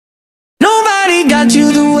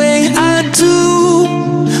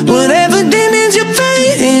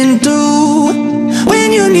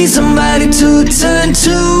to turn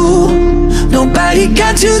to. Nobody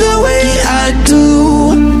got you the way I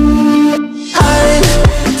do. I'd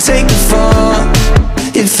take the fall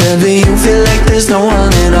if ever you feel like there's no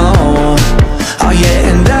one at all. Oh yeah,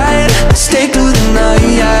 and I'd stay through the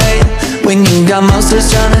night when you got monsters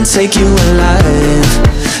trying to take you alive.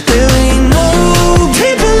 There ain't no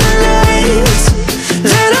people in lights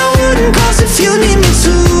that I wouldn't cross if you need me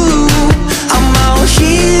to. I'm out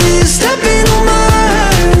here stepping on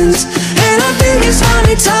mines, and I think it's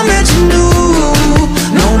only time that you knew.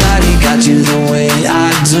 Nobody got you the way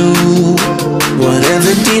I do.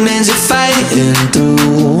 Whatever demons you're fighting through,